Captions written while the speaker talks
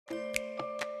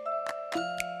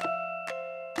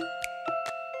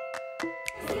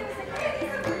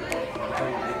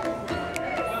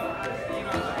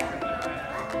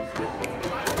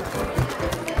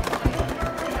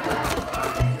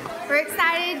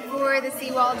excited for the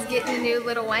Seewalds getting a new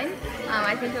little one.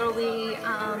 I think it'll be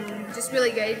just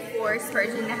really good for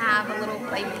Spurgeon to have a little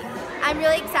playmate. I'm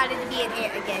really excited to be in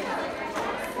it again.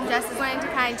 Jessa's wanting to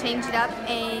kind of change it up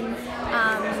and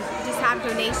just have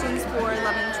donations for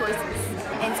Loving Choices.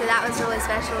 And so that was really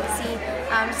special to see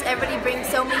just everybody bring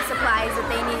so many supplies that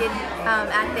they needed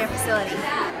at their facility.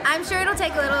 I'm sure it'll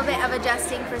take a little bit of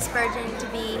adjusting for Spurgeon to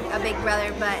be a big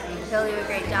brother, but he'll do a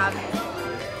great job.